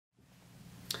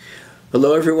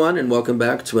Hello everyone, and welcome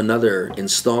back to another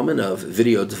installment of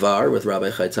Video Dvar with Rabbi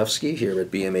Chaitovsky here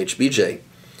at BMH-BJ.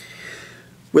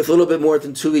 With a little bit more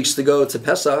than 2 weeks to go to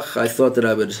Pesach, I thought that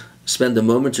I would spend a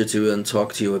moment or two and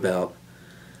talk to you about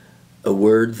a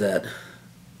word that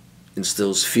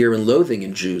instills fear and loathing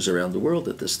in Jews around the world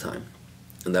at this time.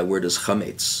 And that word is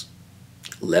Chametz,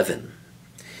 leaven.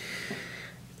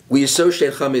 We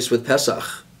associate Chametz with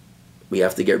Pesach. We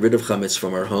have to get rid of Chametz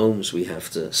from our homes. We have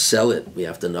to sell it. We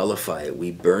have to nullify it. We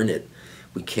burn it.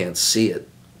 We can't see it.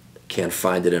 Can't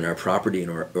find it in our property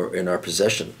or in our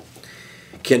possession.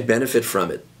 Can't benefit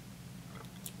from it.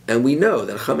 And we know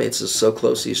that Chametz is so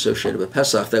closely associated with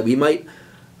Pesach that we might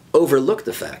overlook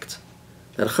the fact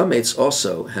that Chametz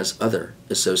also has other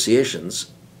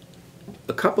associations.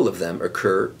 A couple of them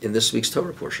occur in this week's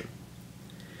Torah portion.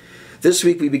 This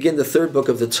week we begin the third book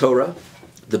of the Torah,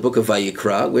 the book of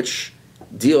Vayikra, which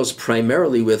deals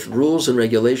primarily with rules and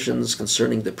regulations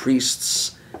concerning the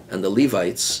priests and the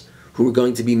Levites who were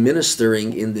going to be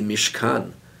ministering in the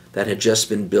Mishkan that had just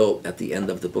been built at the end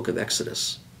of the book of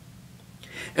Exodus.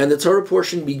 And the Torah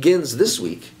portion begins this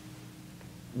week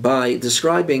by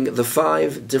describing the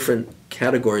 5 different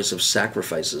categories of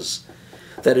sacrifices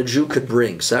that a Jew could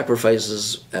bring.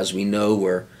 Sacrifices, as we know,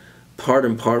 were part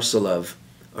and parcel of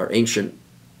our ancient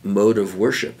mode of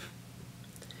worship.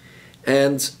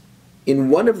 And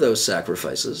in one of those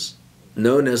sacrifices,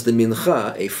 known as the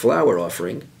mincha, a flour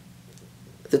offering,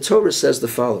 the Torah says the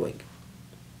following: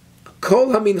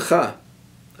 Kol ha-mincha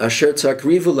asher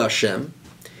takrivu l'Hashem,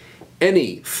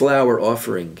 any flour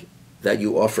offering that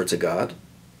you offer to God,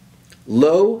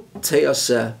 lo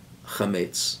te'aseh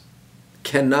chametz,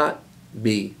 cannot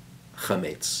be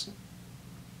chametz.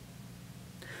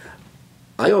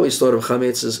 I always thought of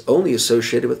chametz as only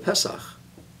associated with Pesach.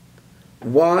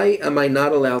 Why am I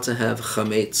not allowed to have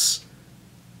chametz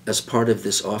as part of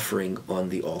this offering on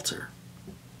the altar?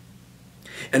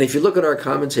 And if you look at our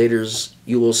commentators,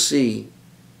 you will see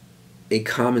a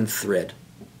common thread.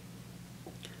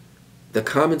 The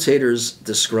commentators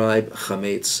describe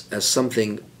chametz as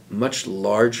something much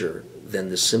larger than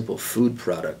the simple food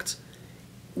product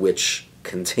which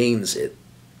contains it.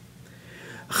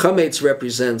 Chametz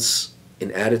represents an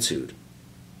attitude.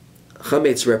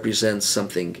 Chametz represents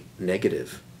something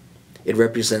negative. It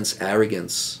represents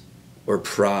arrogance or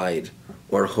pride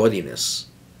or haughtiness.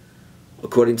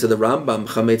 According to the Rambam,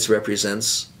 Chametz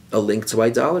represents a link to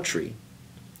idolatry.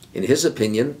 In his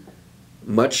opinion,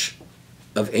 much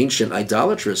of ancient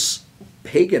idolatrous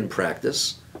pagan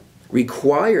practice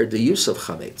required the use of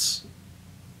Chametz.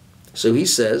 So he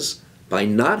says, by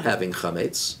not having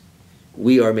Chametz,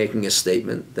 we are making a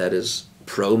statement that is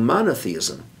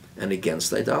pro-monotheism and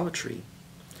against idolatry.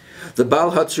 The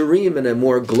Baal HaTurim, in a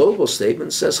more global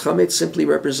statement, says Chametz simply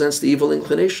represents the evil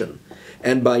inclination,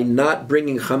 and by not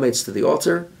bringing Chametz to the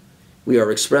altar, we are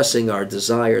expressing our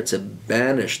desire to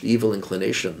banish the evil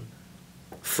inclination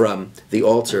from the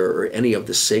altar or any of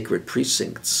the sacred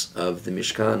precincts of the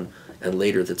Mishkan and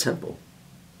later the temple.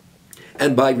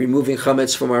 And by removing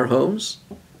Chametz from our homes,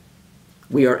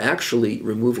 we are actually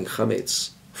removing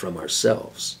Chametz from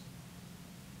ourselves.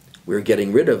 We're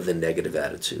getting rid of the negative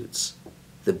attitudes,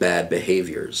 the bad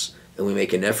behaviors, and we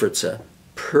make an effort to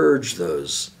purge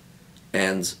those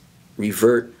and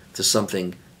revert to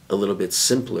something a little bit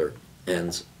simpler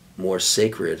and more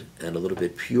sacred and a little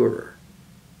bit purer.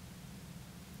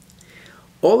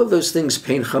 All of those things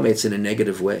paint Chametz in a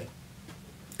negative way.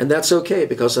 And that's okay,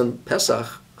 because on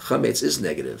Pesach, Chametz is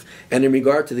negative. And in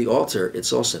regard to the altar,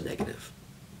 it's also negative.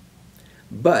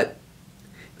 But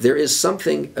there is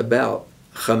something about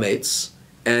Chametz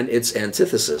and its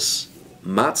antithesis,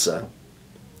 matzah,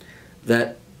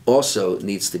 that also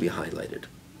needs to be highlighted.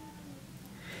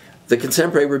 The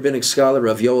contemporary rabbinic scholar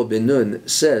Rav Yoel ben Nun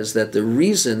says that the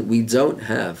reason we don't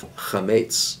have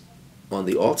Chametz on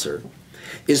the altar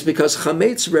is because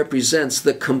Chametz represents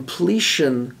the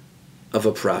completion of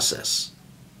a process.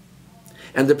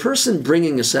 And the person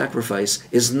bringing a sacrifice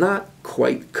is not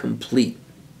quite complete.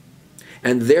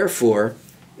 And therefore,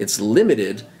 it's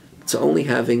limited to only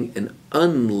having an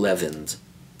unleavened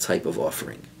type of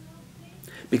offering.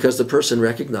 Because the person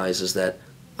recognizes that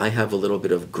I have a little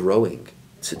bit of growing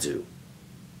to do.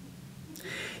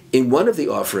 In one of the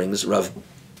offerings, Rav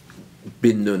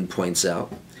bin Nun points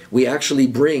out, we actually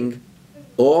bring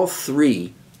all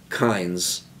 3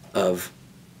 kinds of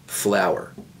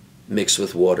flour mixed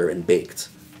with water and baked.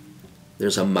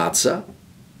 There's a matzah,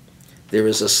 there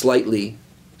is a slightly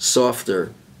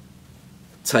softer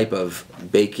type of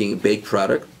baked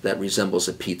product that resembles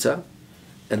a pita,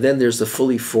 and then there's the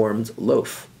fully formed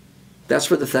loaf. That's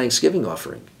for the Thanksgiving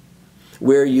offering,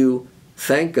 where you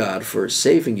Thank God for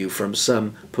saving you from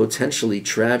some potentially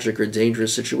tragic or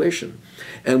dangerous situation.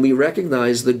 And we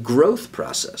recognize the growth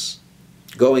process,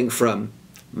 going from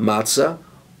matzah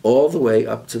all the way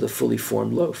up to the fully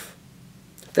formed loaf.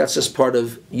 That's just part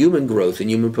of human growth and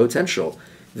human potential,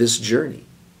 this journey.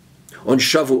 On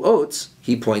Shavuot,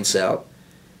 he points out,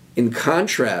 in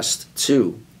contrast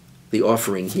to the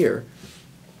offering here,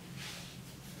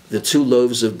 the 2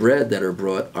 loaves of bread that are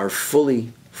brought are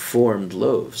fully formed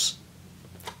loaves,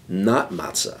 not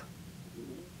matzah.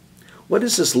 What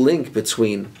is this link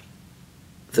between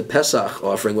the Pesach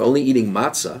offering, we're only eating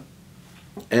matzah,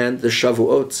 and the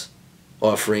Shavuot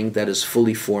offering that is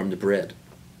fully formed bread?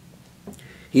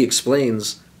 He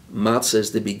explains, matzah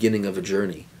is the beginning of a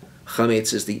journey.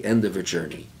 Chametz is the end of a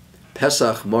journey.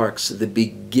 Pesach marks the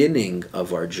beginning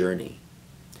of our journey.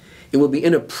 It would be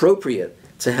inappropriate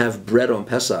to have bread on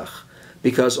Pesach,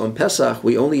 because on Pesach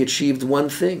we only achieved one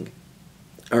thing,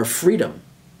 our freedom.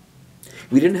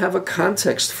 We didn't have a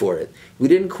context for it. We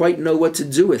didn't quite know what to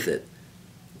do with it.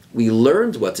 We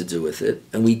learned what to do with it,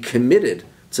 and we committed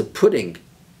to putting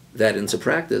that into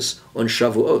practice on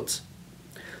Shavuot.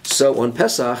 So on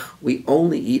Pesach, we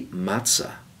only eat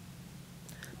matzah,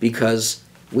 because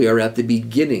we are at the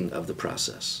beginning of the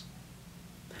process.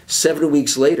 7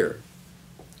 weeks later,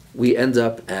 we end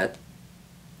up at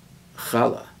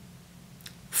challah,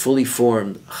 fully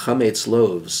formed chametz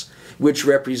loaves, which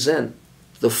represent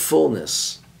the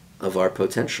fullness of our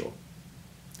potential.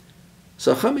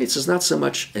 So chametz is not so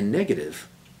much a negative.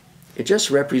 It just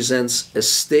represents a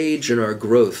stage in our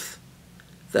growth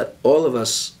that all of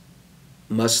us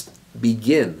must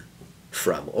begin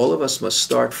from. All of us must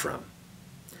start from.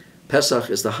 Pesach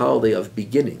is the holiday of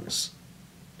beginnings.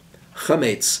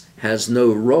 Chametz has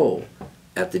no role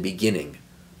at the beginning.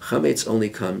 Chametz only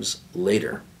comes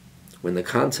later, when the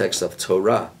context of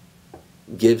Torah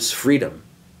gives freedom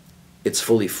its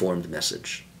fully formed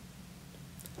message.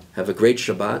 Have a great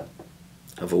Shabbat,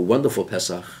 have a wonderful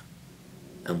Pesach,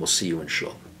 and we'll see you in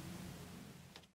Shul.